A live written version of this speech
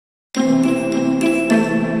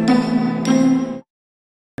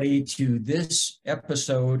to this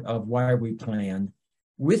episode of Why We Plan.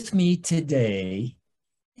 With me today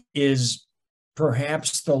is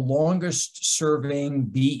perhaps the longest serving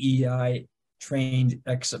BEI trained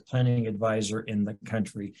exit planning advisor in the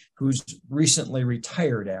country, who's recently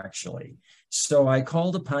retired, actually. So I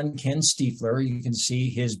called upon Ken Stiefler. You can see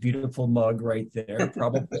his beautiful mug right there,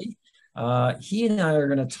 probably. He and I are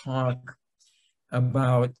going to talk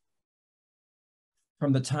about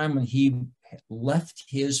from the time when he left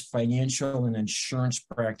his financial and insurance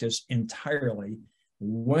practice entirely,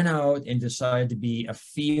 went out and decided to be a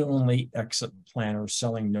fee-only exit planner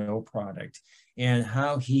selling no product, and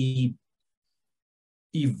how he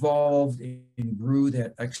evolved and grew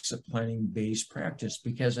that exit planning based practice.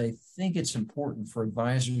 Because I think it's important for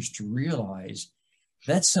advisors to realize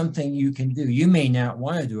that's something you can do. You may not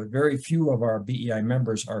want to do it. Very few of our BEI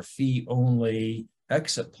members are fee-only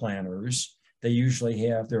exit planners. They usually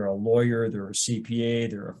they're a lawyer, they're a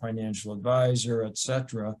CPA, they're a financial advisor,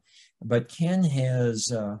 etc. But Ken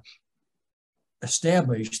has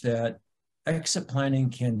established that exit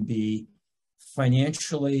planning can be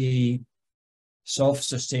financially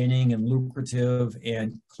self-sustaining and lucrative,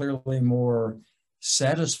 and clearly more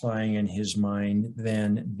satisfying in his mind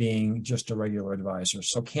than being just a regular advisor.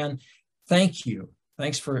 So Ken, thank you.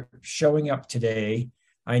 Thanks for showing up today.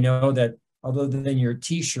 I know that other than your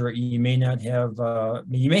t-shirt, you may not have,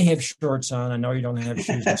 you may have shorts on. I know you don't have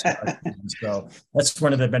shoes and stuff. So that's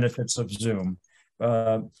one of the benefits of Zoom.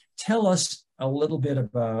 Tell us a little bit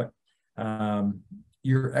about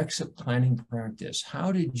your exit planning practice.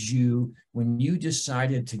 How did you, when you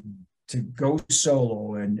decided to go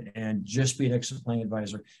solo and just be an exit planning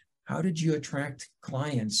advisor, how did you attract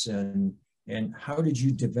clients and how did you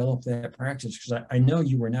develop that practice? Because I know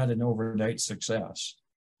you were not an overnight success.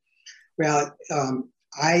 Well,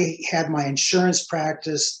 I had my insurance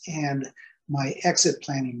practice and my exit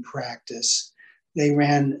planning practice. They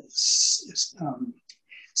ran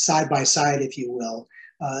side by side, if you will.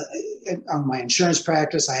 On my insurance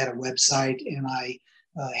practice, I had a website, and I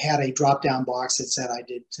had a drop-down box that said I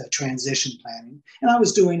did transition planning. And I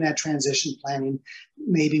was doing that transition planning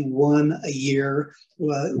maybe one a year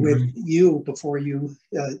with you before you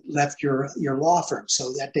left your law firm.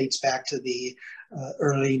 So that dates back to the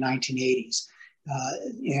early 1980s.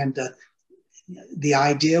 And the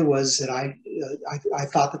idea was that I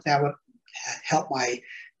thought that would help my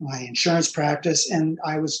insurance practice. And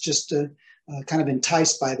I was just kind of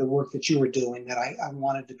enticed by the work that you were doing, that I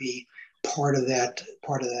wanted to be part of that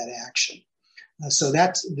action. So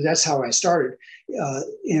that's how I started.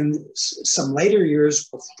 In some later years,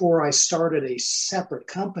 before I started a separate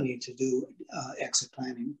company to do exit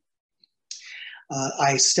planning,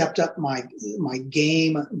 I stepped up my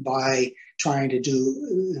game by trying to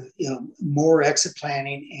do more exit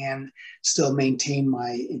planning and still maintain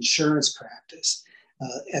my insurance practice.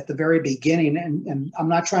 At the very beginning, and I'm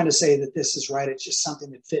not trying to say that this is right, it's just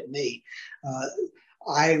something that fit me.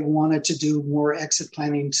 I wanted to do more exit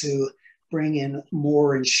planning to bring in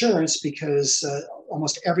more insurance, because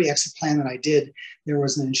almost every exit plan that I did, there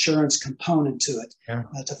was an insurance component to it,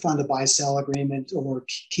 to fund a buy-sell agreement or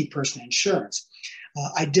key person insurance.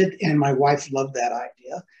 I did, and my wife loved that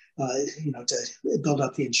idea, to build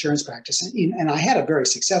up the insurance practice. And I had a very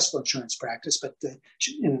successful insurance practice, but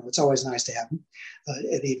it's always nice to have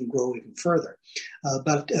it even grow even further.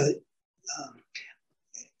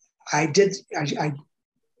 I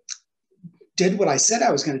did what I said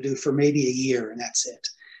I was going to do for maybe a year, and that's it.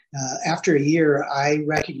 After a year, I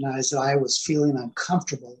recognized that I was feeling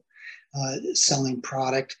uncomfortable selling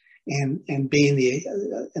product and being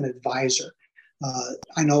an advisor.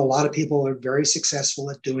 I know a lot of people are very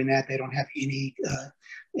successful at doing that. They don't have any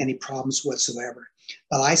problems whatsoever.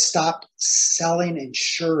 But I stopped selling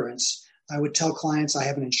insurance. I would tell clients I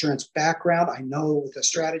have an insurance background. I know what the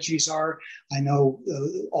strategies are. I know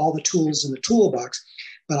all the tools in the toolbox.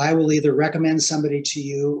 But I will either recommend somebody to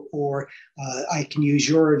you, or I can use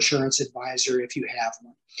your insurance advisor if you have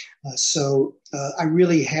one. So I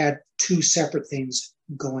really had two separate things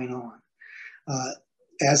going on.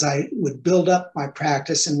 As I would build up my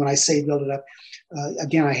practice, and when I say build it up,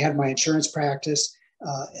 again, I had my insurance practice,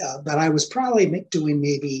 but I was probably doing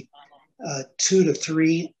maybe 2 to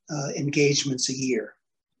 3 engagements a year.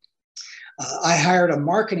 I hired a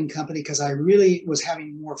marketing company because I really was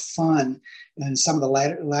having more fun in some of the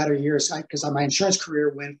latter years, because my insurance career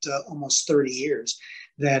went almost 30 years,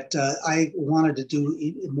 that I wanted to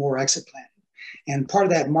do more exit planning. And part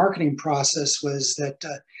of that marketing process was that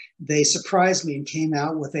they surprised me and came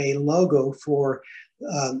out with a logo for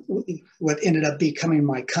what ended up becoming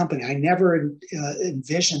my company. I never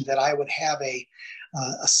envisioned that I would have a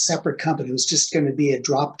separate company. It was just going to be a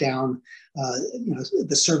drop down,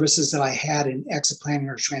 the services that I had in exit planning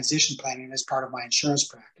or transition planning as part of my insurance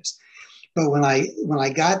practice. But when I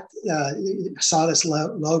saw this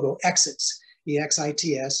logo, Exits,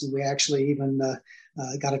 EXITS, and we actually even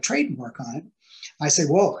got a trademark on it, I said,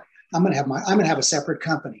 "Whoa, I'm going to have a separate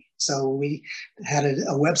company." So we had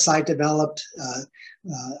a website developed.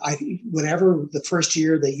 Whatever the first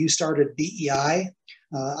year that you started BEI,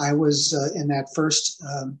 I was in that first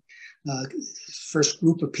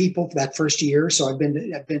group of people for that first year. So I've been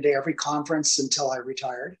to every conference until I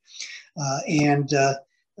retired, and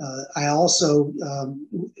I also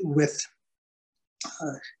with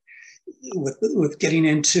getting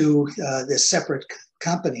into this separate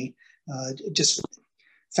company, just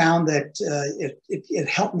found that it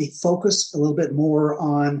helped me focus a little bit more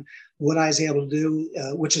on what I was able to do,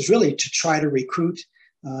 which is really to try to recruit.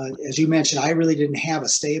 As you mentioned, I really didn't have a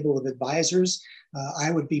stable of advisors.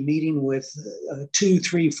 I would be meeting with 2,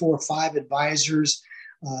 3, 4, 5 advisors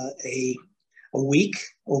a week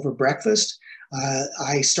over breakfast.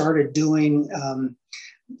 I started doing,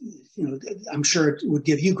 I'm sure it would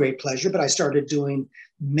give you great pleasure, but I started doing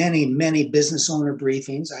many business owner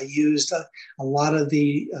briefings. I used a lot of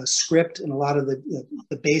the script and a lot of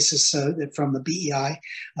the basis from the BEI.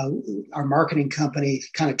 Our marketing company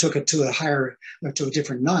kind of took it to a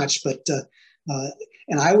different notch, but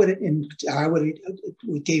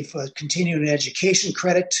we gave continuing education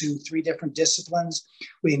credit to 3 different disciplines.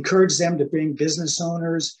 We encouraged them to bring business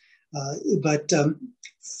owners, but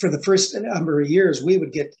for the first number of years, we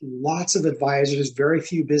would get lots of advisors, very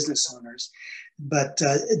few business owners. But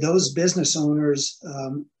those business owners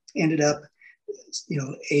ended up,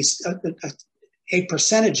 a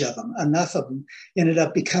percentage of them, enough of them, ended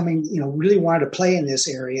up becoming, really wanted to play in this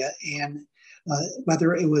area. And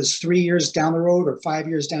whether it was 3 years down the road or 5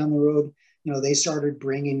 years down the road, they started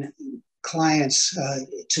bringing clients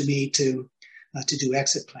to me to do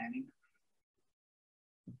exit planning.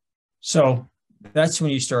 So that's when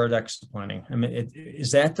you started exit planning. I mean, is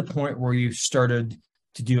that the point where you started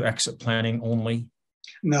to do exit planning only?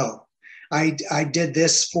 No, I did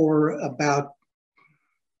this for about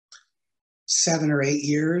 7 or 8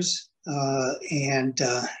 years. And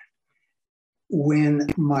when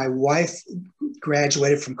my wife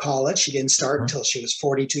graduated from college, she didn't start until she was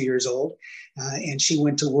 42 years old. And she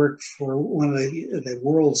went to work for one of the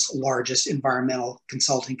world's largest environmental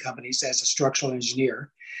consulting companies as a structural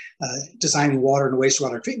engineer, designing water and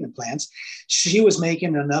wastewater treatment plants. She was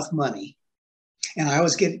making enough money, and I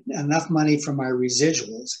was getting enough money from my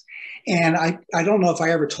residuals. And I don't know if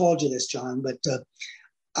I ever told you this, John, but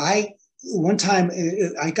one time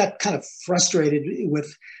I got kind of frustrated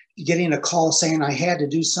with getting a call saying I had to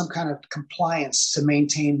do some kind of compliance to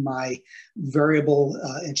maintain my variable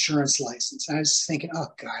insurance license. And I was thinking, oh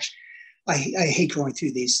gosh, I hate going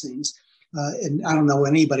through these things. And I don't know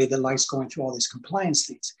anybody that likes going through all these compliance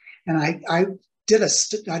things. And I did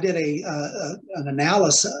an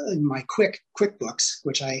analysis in my QuickBooks,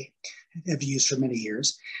 which I have used for many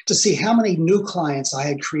years, to see how many new clients I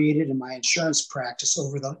had created in my insurance practice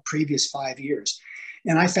over the previous 5 years.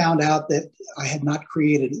 And I found out that I had not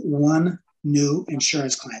created one new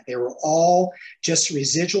insurance client. They were all just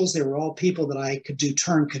residuals. They were all people that I could do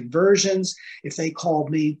term conversions if they called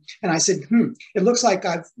me. And I said, it looks like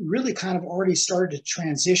I've really kind of already started to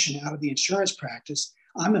transition out of the insurance practice.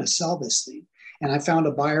 I'm going to sell this thing. And I found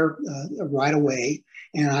a buyer right away,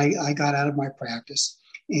 and I got out of my practice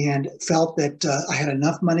and felt that I had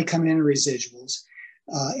enough money coming in residuals,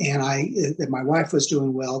 and that my wife was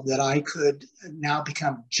doing well, that I could now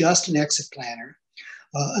become just an exit planner.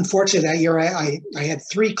 Unfortunately, that year I had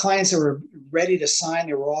 3 clients that were ready to sign.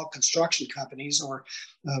 They were all construction companies or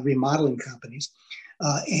remodeling companies.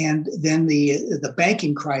 And then the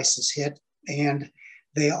banking crisis hit, and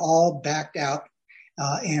they all backed out.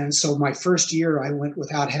 And so my first year, I went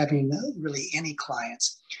without having really any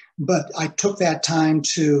clients. But I took that time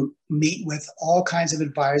to meet with all kinds of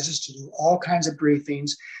advisors, to do all kinds of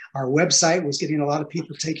briefings. Our website was getting a lot of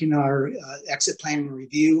people taking our exit planning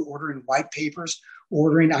review, ordering white papers,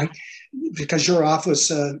 because your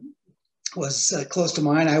office was close to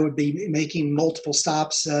mine. I would be making multiple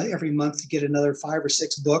stops every month to get another 5 or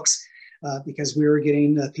 6 books because we were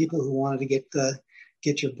getting people who wanted to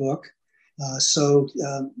get your book. So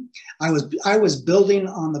I was building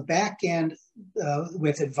on the back end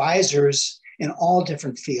with advisors in all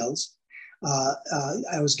different fields.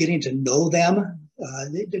 I was getting to know them.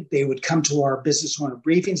 They would come to our business owner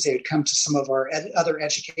briefings. They would come to some of our other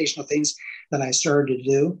educational things that I started to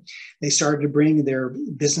do. They started to bring their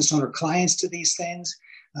business owner clients to these things.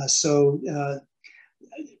 That's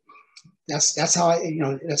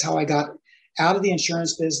how I got out of the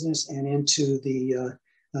insurance business and into the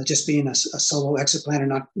just being a solo exit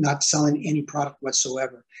planner, not selling any product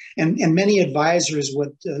whatsoever. And many advisors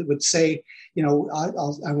would say,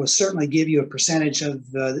 I will certainly give you a percentage of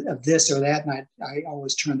this or that, and I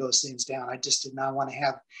always turn those things down. I just did not want to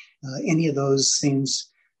have any of those things,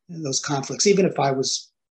 those conflicts, even if I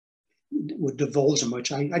would divulge them,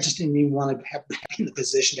 which I just didn't even want to have in the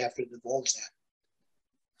position to have to divulge that.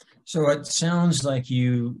 So it sounds like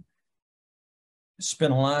you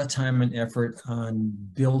spent a lot of time and effort on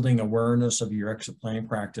building awareness of your exit planning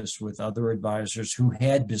practice with other advisors who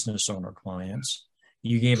had business owner clients.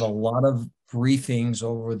 You gave a lot of briefings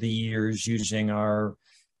over the years using our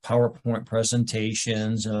PowerPoint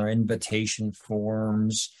presentations and our invitation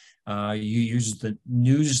forms. You used the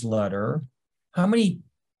newsletter. How many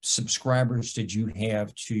subscribers did you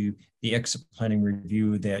have to the Exit Planning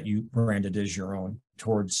Review that you branded as your own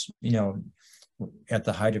towards, at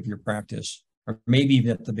the height of your practice? Or maybe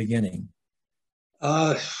even at the beginning?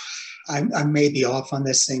 I may be off on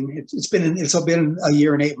this thing. It's been a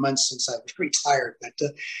year and 8 months since I've retired, but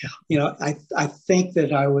I think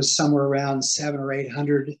that I was somewhere around 700 or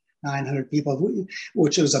 800, 900 people,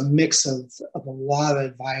 which was a mix of a lot of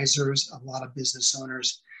advisors, a lot of business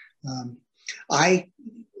owners. I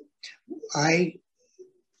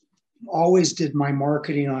always did my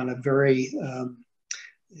marketing on a very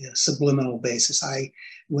subliminal basis.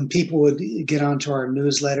 When people would get onto our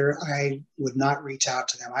newsletter, I would not reach out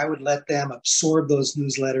to them. I would let them absorb those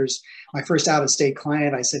newsletters. My first out-of-state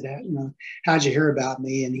client, I said, how'd you hear about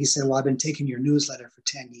me? And he said, well, I've been taking your newsletter for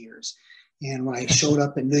 10 years. And when I showed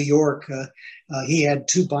up in New York, he had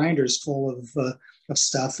 2 binders full of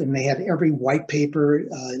stuff, and they had every white paper.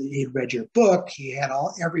 He'd read your book. He had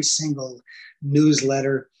every single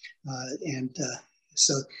newsletter.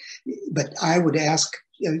 But I would ask,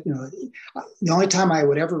 the only time I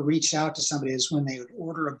would ever reach out to somebody is when they would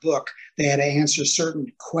order a book. They had to answer certain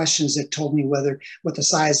questions that told me what the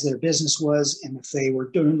size of their business was, and if they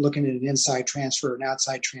were looking at an inside transfer or an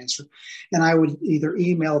outside transfer. And I would either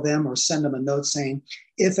email them or send them a note saying,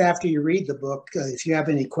 if after you read the book, if you have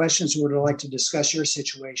any questions or would like to discuss your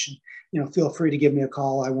situation, feel free to give me a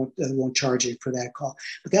call. I won't charge you for that call.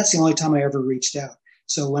 But that's the only time I ever reached out.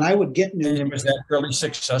 So when I would get new, and was that fairly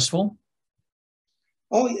successful?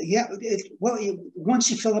 Oh yeah,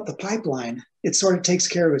 once you fill up the pipeline, it sort of takes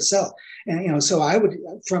care of itself. And so I would,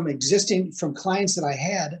 from clients that I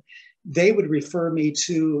had, they would refer me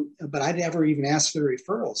to, but I never even asked for the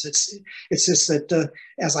referrals. It's just that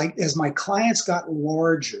as my clients got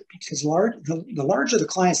larger, because the larger the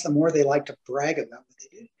clients, the more they like to brag about what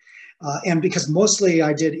they did, and because mostly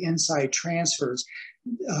I did inside transfers,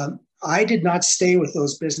 I did not stay with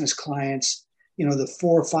those business clients the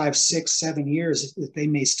 4, 5, 6, 7 years that they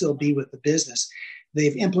may still be with the business.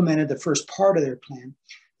 They've implemented the first part of their plan.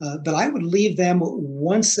 But I would leave them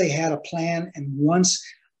once they had a plan and once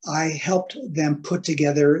I helped them put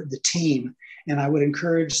together the team. And I would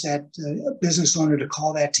encourage that business owner to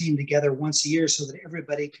call that team together once a year so that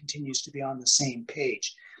everybody continues to be on the same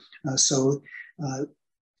page. That's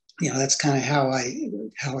kind of how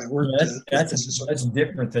I work. That's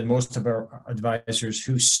different than most of our advisors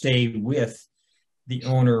who stay with the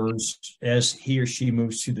owners as he or she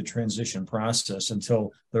moves through the transition process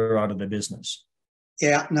until they're out of the business.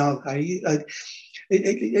 Yeah, no,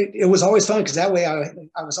 it was always fun because that way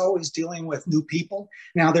I was always dealing with new people.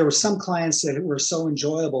 Now, there were some clients that were so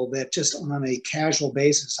enjoyable that just on a casual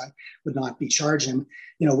basis, I would not be charging.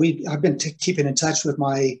 I've been keeping in touch with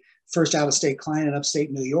my first out-of-state client in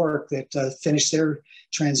upstate New York that finished their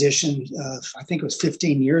transition, I think it was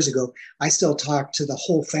 15 years ago. I still talk to the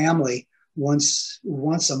whole family once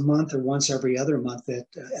a month or once every other month at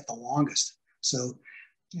the longest. So,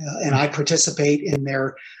 and I participate in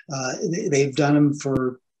their, they've done them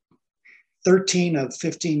for 13 of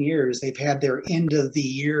 15 years. They've had their end of the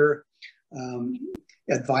year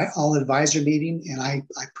all advisor meeting, and I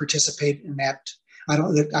participate in that. I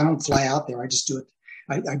don't fly out there. I just do it.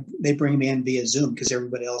 They bring me in via Zoom because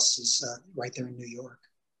everybody else is right there in New York.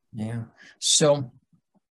 Yeah. So,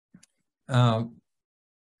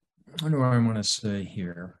 what do I want to say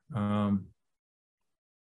here?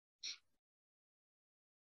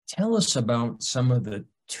 Tell us about some of the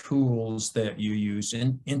tools that you use.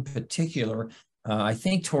 In particular, I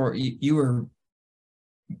think, Tor,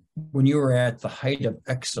 when you were at the height of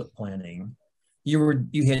exit planning,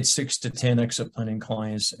 you had 6 to 10 exit planning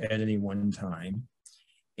clients at any one time.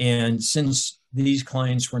 And since these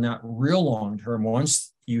clients were not real long-term,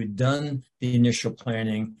 once you had done the initial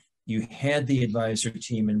planning, you had the advisor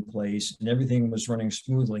team in place and everything was running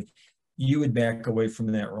smoothly, you would back away from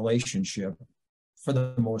that relationship for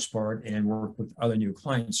the most part and work with other new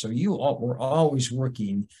clients. So you all were always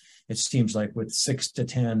working, it seems like, with 6 to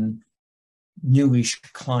 10 newish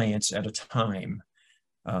clients at a time.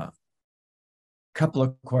 Couple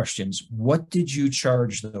of questions. What did you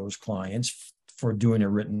charge those clients for doing a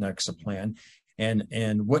written exit plan?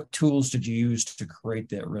 And what tools did you use to create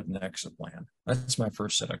that written exit plan? That's my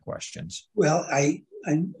first set of questions. Well, I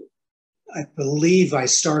believe I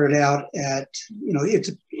started out at,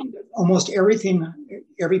 it's almost everything,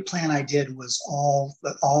 every plan I did was all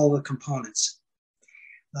the components.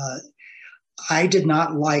 I did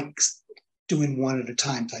not like doing one at a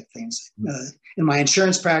time type things. In my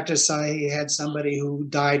insurance practice, I had somebody who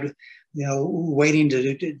died, waiting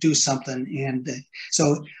to do something. And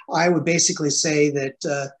so I would basically say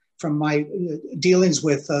that from my dealings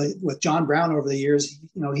with John Brown over the years,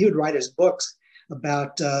 he would write his books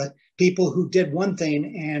about people who did one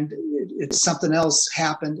thing and it's something else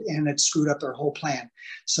happened and it screwed up their whole plan.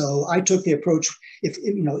 So I took the approach,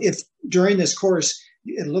 if during this course,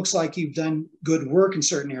 it looks like you've done good work in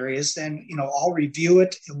certain areas, then, I'll review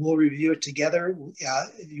it and we'll review it together.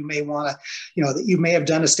 You may want to, you may have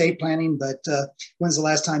done estate planning, but when's the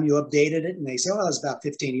last time you updated it? And they say, oh, that was about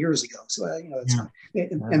 15 years ago. So,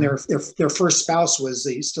 and their first spouse was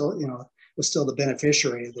still the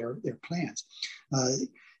beneficiary of their plans.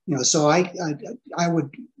 So I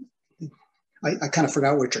kind of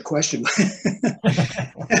forgot what your question was.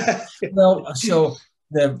 Well, so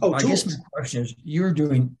I guess tools. my question is, you're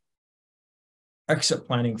doing exit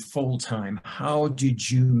planning full time. How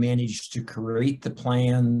did you manage to create the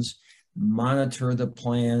plans, monitor the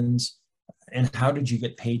plans, and how did you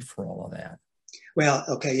get paid for all of that? Well,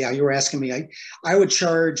 okay, yeah, you were asking me. I would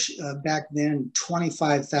charge back then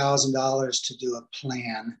 $25,000 to do a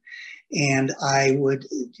plan. And I would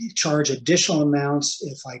charge additional amounts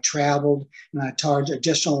if I traveled, and I charge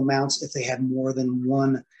additional amounts if they had more than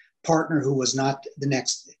one partner who was not the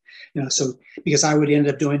next, so because I would end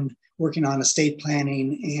up working on estate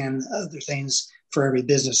planning and other things for every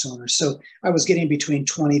business owner. So I was getting between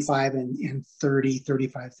 25 and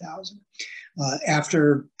 35,000.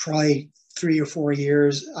 After probably 3 or 4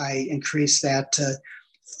 years, I increased that to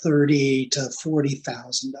 $30,000 to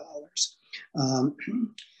 $40,000.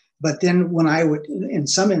 But then when I would, in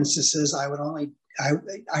some instances, I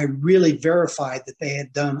really verified that they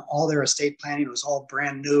had done all their estate planning. It was all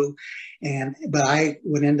brand new. But I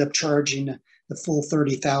would end up charging the full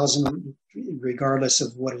 $30,000 regardless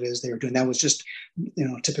of what it is they were doing. That was just,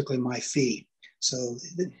 typically my fee. So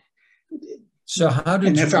how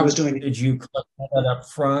did if I was doing, did you collect that up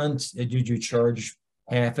front? Did you charge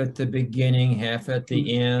half at the beginning, half at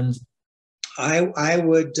the end? I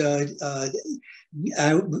would,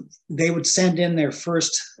 they would send in their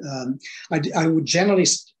first, I would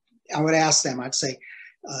ask them, I'd say,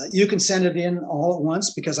 you can send it in all at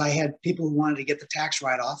once, because I had people who wanted to get the tax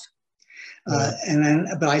write-off.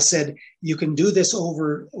 But I said, you can do this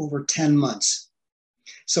over 10 months.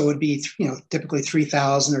 So it'd be, typically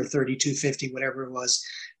 $3,000 or $3,250, whatever it was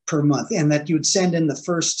per month. And that you would send in the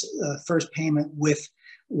first payment with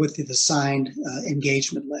the signed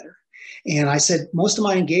engagement letter. And I said, most of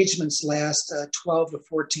my engagements last 12 to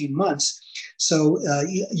 14 months. So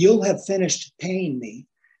you'll have finished paying me,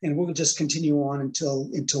 and we'll just continue on until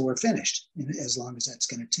we're finished, as long as that's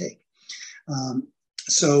going to take.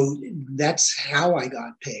 So that's how I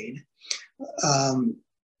got paid.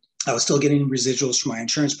 I was still getting residuals from my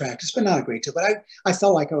insurance practice, but not a great deal. But I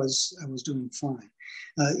felt like I was doing fine.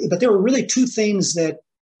 But there were really two things that,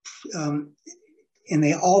 and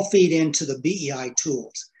they all feed into the BEI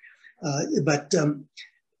tools. But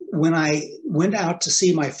when I went out to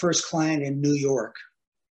see my first client in New York,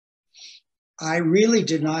 I really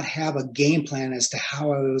did not have a game plan as to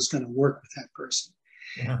how I was going to work with that person.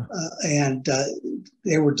 Yeah. And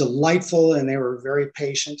they were delightful and they were very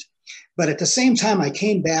patient. But at the same time, I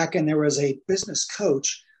came back and there was a business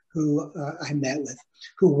coach who I met with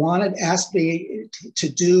who asked me to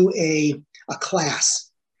do a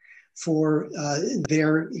class for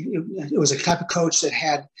it was a type of coach that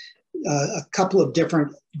had a couple of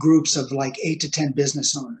different groups of like 8 to 10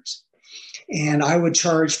 business owners. And I would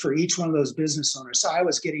charge for each one of those business owners. So I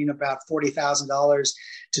was getting about $40,000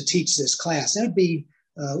 to teach this class. And it'd be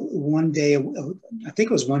one day, I think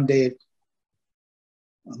it was one day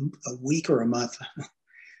a week or a month.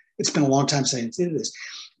 It's been a long time since I did this.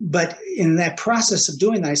 But in that process of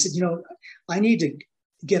doing that, I said, I need to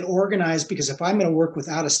get organized, because if I'm going to work with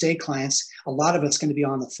out-of-state clients, a lot of it's going to be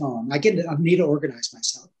on the phone. I need to organize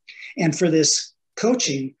myself. And for this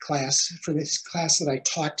coaching class, for this class that I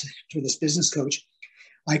taught to this business coach,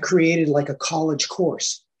 I created like a college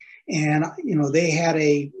course. And, they had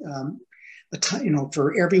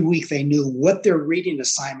for every week they knew what their reading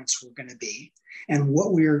assignments were going to be and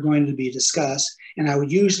what we were going to be discussed. And I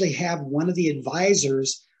would usually have one of the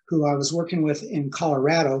advisors who I was working with in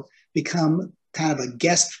Colorado become kind of a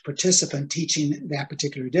guest participant teaching that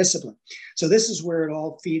particular discipline. So this is where it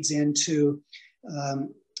all feeds into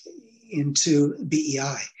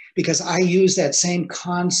BEI, because I use that same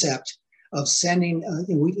concept of sending,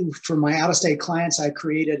 for my out-of-state clients, I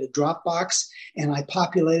created a Dropbox, and I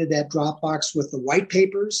populated that Dropbox with the white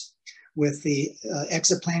papers, with the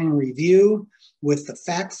exit planning review, with the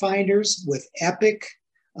fact finders, with Epic,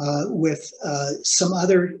 with some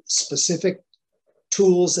other specific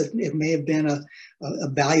tools that it may have been a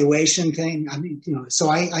valuation thing. I mean, so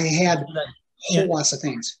I had whole lots of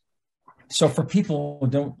things. So for people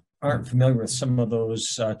who aren't familiar with some of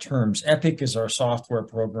those terms, Epic is our software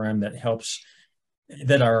program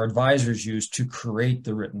that our advisors use to create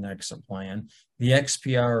the written exit plan. The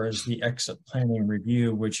XPR is the exit planning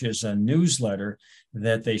review, which is a newsletter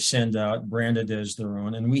that they send out branded as their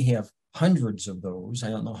own. And we have hundreds of those. I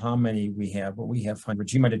don't know how many we have, but we have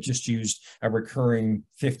hundreds. You might have just used a recurring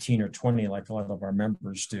 15 or 20 like a lot of our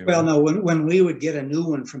members do. Well, no, when we would get a new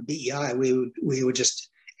one from BEI, we would just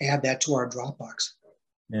add that to our Dropbox.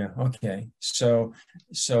 Yeah, okay. So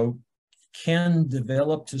Ken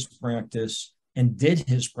developed his practice and did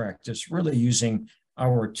his practice really using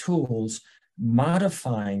our tools,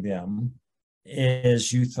 modifying them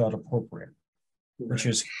as you thought appropriate. Which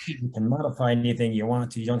is, you can modify anything you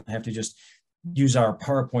want to. You don't have to just use our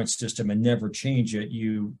PowerPoint system and never change it.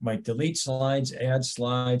 You might delete slides, add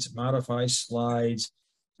slides, modify slides,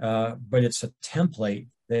 but it's a template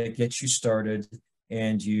that gets you started,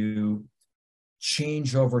 and you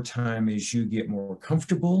change over time as you get more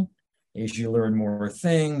comfortable, as you learn more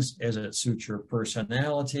things, as it suits your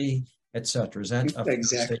personality, etc. Is that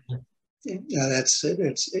exactly? Yeah, that's it.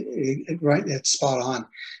 It's right. It's spot on.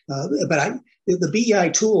 But the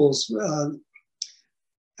BEI tools.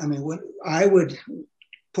 When I would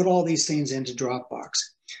put all these things into Dropbox,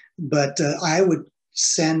 but I would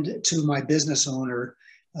send to my business owner,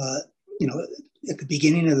 at the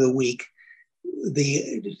beginning of the week,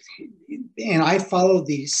 and I followed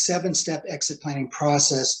the 7-step exit planning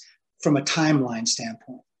process from a timeline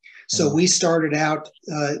standpoint. So we started out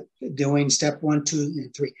doing step 1, 2,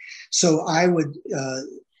 and 3. So I would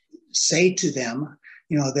say to them,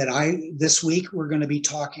 that this week we're going to be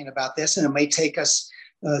talking about this, and it may take us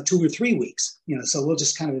 2 or 3 weeks. So we'll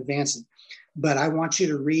just kind of advance it. But I want you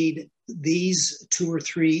to read these 2 or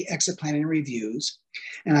 3 exit planning reviews,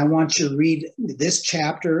 and I want you to read this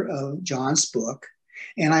chapter of John's book,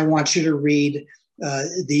 and I want you to read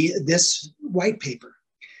this white paper.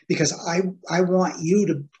 Because I want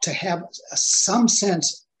you to have some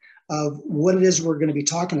sense of what it is we're going to be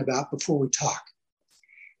talking about before we talk.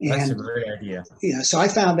 And, that's a great idea. So I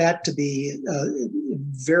found that to be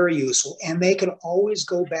very useful. And they could always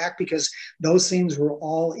go back, because those things were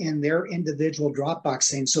all in their individual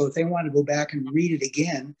Dropbox things. So if they want to go back and read it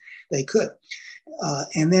again, they could.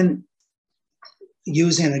 And then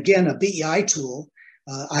using, again, a BEI tool,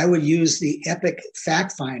 I would use the Epic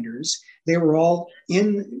fact finders. They were all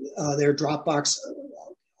in their Dropbox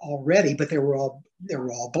already, but they were all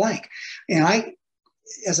blank. And I,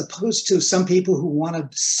 as opposed to some people who want to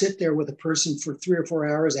sit there with a person for 3 or 4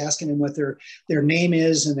 hours asking them what their name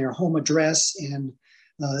is and their home address and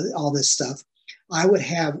all this stuff, I would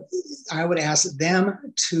ask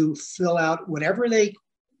them to fill out whatever they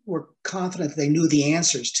were confident they knew the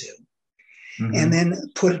answers to. Mm-hmm. And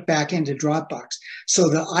then put it back into Dropbox so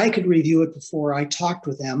that I could review it before I talked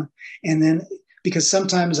with them. And then, because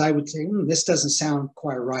sometimes I would say, this doesn't sound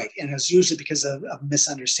quite right. And it was usually because of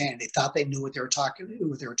misunderstanding. They thought they knew what they were talking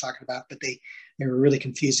about, but they were really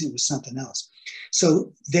confusing it with something else.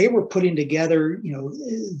 So they were putting together,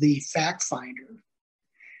 the fact finder.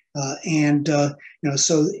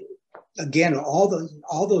 So again,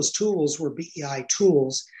 all those tools were BEI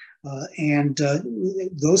tools.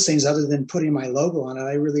 Those things, other than putting my logo on it,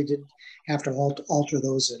 I really didn't have to alter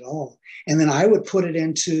those at all. And then I would put it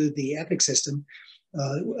into the Epic system.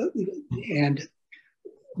 And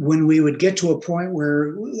when we would get to a point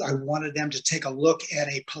where I wanted them to take a look at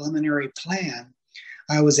a preliminary plan,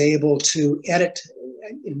 I was able to edit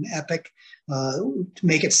in Epic to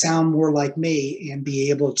make it sound more like me and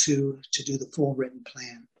be able to do the full written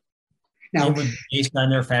plan. Now, based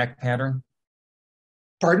on their fact pattern?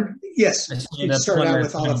 Pardon? Yes. I say We the started out preliminary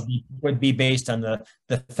with all of plan would be based on the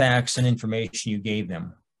facts and information you gave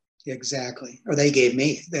them. exactly, or they gave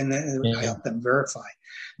me, then I Yeah. helped them verify.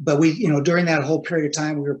 But we, during that whole period of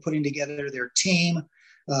time, we were putting together their team.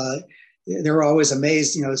 They were always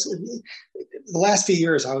amazed. The last few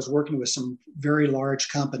years, I was working with some very large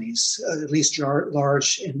companies, at least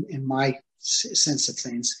large in my sense of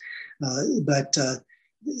things. But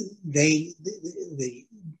the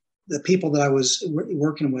people that I was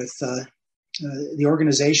working with, the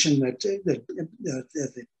organization that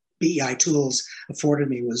the BEI tools afforded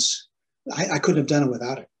me was, I couldn't have done it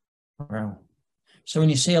without it. Wow. So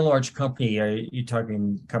when you say a large company, are you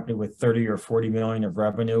talking company with 30 or 40 million of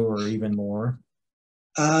revenue or even more?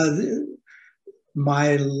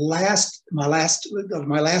 My last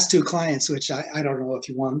two clients, which I don't know if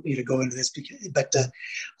you want me to go into this, but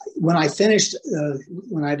when I finished,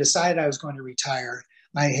 when I decided I was going to retire,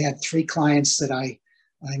 I had 3 clients that I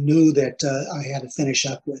knew that I had to finish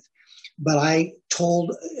up with. But I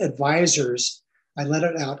told advisors, I let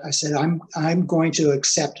it out. I said, I'm going to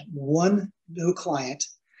accept one new client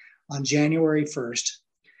on January 1st,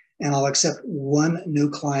 and I'll accept one new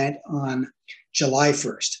client on July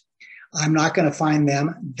 1st. I'm not going to find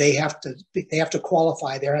them. They have to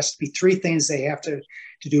qualify. There has to be 3 things they have to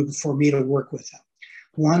do for me to work with them.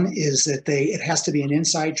 One is that it has to be an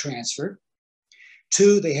inside transfer.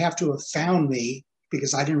 2, they have to have found me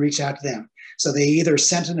because I didn't reach out to them. So they either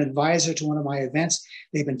sent an advisor to one of my events,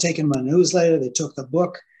 they've been taking my newsletter, they took the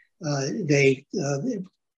book,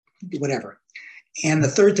 whatever. And the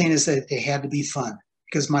third thing is that they had to be fun.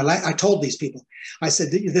 Because I told these people, I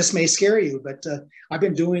said, this may scare you, but I've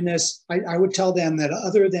been doing this. I would tell them that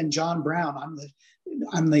other than John Brown,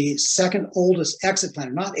 I'm the second oldest exit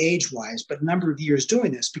planner, not age-wise, but number of years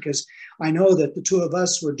doing this, because I know that the 2 of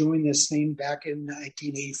us were doing this thing back in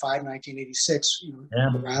 1985, 1986.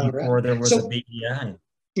 Before there was a BEI.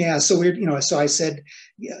 Yeah, so so I said,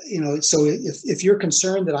 so if you're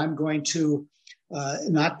concerned that I'm going to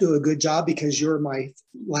not do a good job because you're my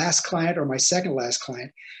last client or my second last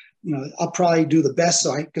client, I'll probably do the best.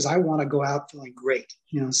 Because I want to go out feeling great,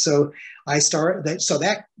 So I started that. So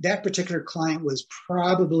that particular client was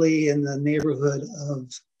probably in the neighborhood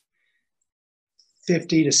of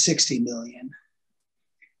 50 to 60 million.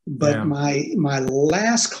 But yeah. my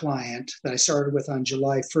last client that I started with on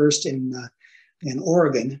July 1st in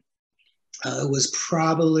Oregon was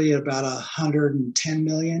probably about 110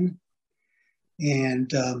 million. And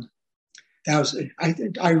that was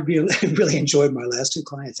I really enjoyed my last 2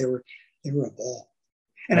 clients. They were a ball,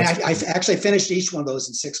 and I actually finished each one of those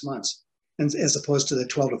in 6 months, as opposed to the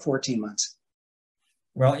 12 to 14 months.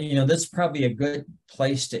 Well, that's probably a good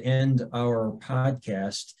place to end our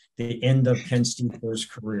podcast. The end of Ken Stiefler's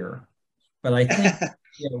career, but I think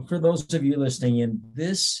for those of you listening in,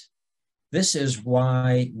 this is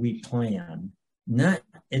why we plan.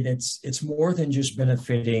 It's more than just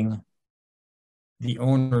benefiting the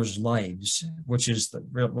owners' lives, which is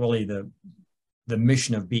really the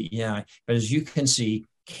mission of BEI. But as you can see,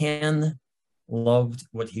 Ken loved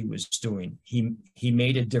what he was doing. He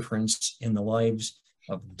made a difference in the lives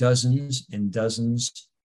of dozens and dozens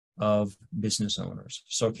of business owners.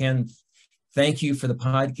 So Ken, thank you for the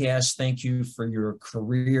podcast. Thank you for your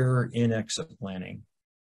career in exit planning.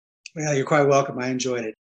 Well, you're quite welcome. I enjoyed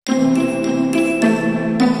it.